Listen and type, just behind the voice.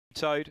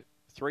Tote,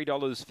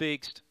 $3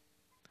 fixed.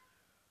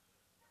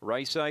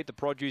 Race 8, the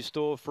produce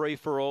store, free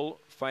for all.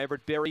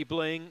 Favourite Berry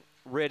Bling,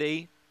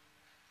 ready,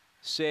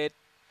 set,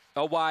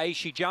 away.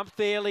 She jumped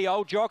fairly.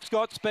 Old Jock's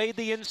got speed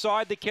the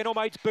inside. The kennel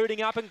mate's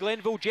booting up, and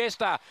Glenville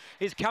Jester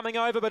is coming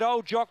over, but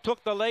Old Jock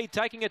took the lead,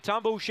 taking a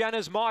tumble.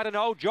 Shanna's Might and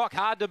Old Jock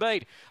hard to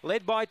beat.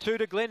 Led by 2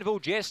 to Glenville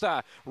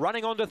Jester.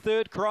 Running on to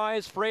third,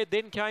 Cries Fred.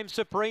 Then came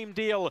Supreme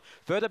Deal.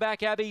 Further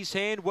back, Abby's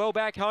Hand. Well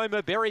back,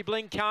 Homer. Berry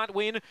Bling can't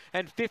win,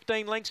 and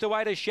 15 lengths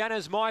away to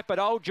Shanna's Might, but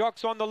Old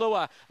Jock's on the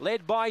lure.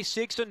 Led by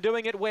 6 and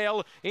doing it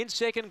well. In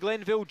second,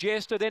 Glenville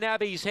Jester. Then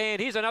Abby's Hand.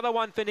 Here's another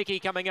one for Nikki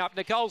coming up.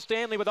 Nicole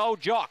Stanley with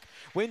Old Jock.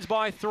 Wins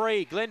by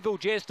 3. Glenville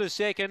Jester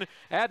second.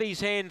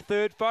 Abby's Hand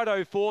third.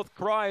 Photo fourth.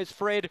 Cries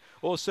Fred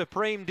or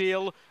Supreme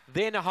Deal.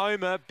 Then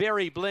Homer.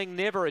 Berry Bling,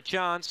 never a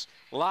chance.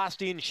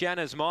 Last in,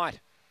 Shanna's Might.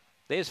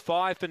 There's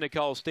 5 for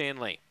Nicole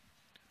Stanley.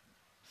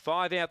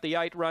 5 out the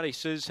 8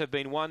 races have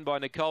been won by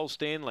Nicole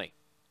Stanley.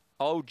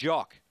 Old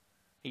Jock.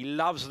 He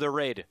loves the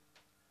red.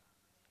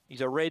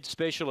 He's a red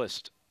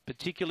specialist.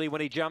 Particularly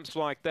when he jumps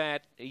like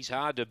that, he's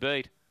hard to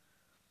beat.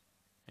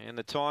 And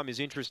the time is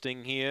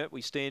interesting here.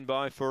 We stand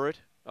by for it.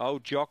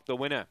 Old Jock, the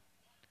winner.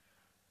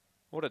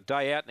 What a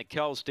day out,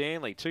 Nicole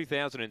Stanley.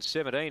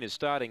 2017 is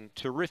starting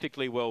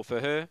terrifically well for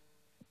her.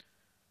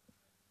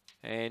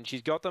 And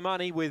she's got the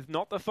money with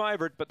not the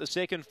favourite, but the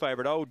second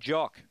favourite, Old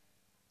Jock.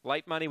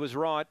 Late money was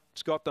right.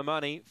 It's got the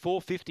money.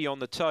 $4.50 on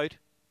the tote.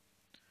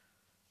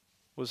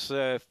 Was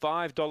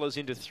 $5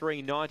 into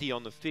 $3.90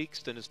 on the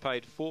fixed, and has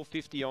paid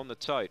 $4.50 on the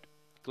tote.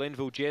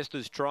 Glenville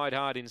Jester's tried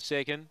hard in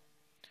second.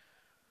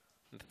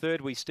 And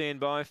third we stand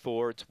by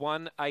for. It's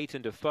 1, 8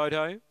 and a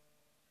photo.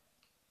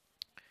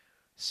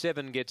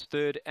 7 gets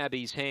third,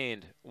 Abby's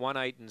Hand. 1,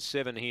 8 and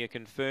 7 here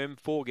confirmed.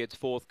 4 gets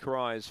fourth,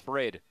 Cries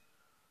Fred.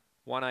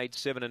 1, 8,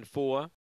 7 and 4.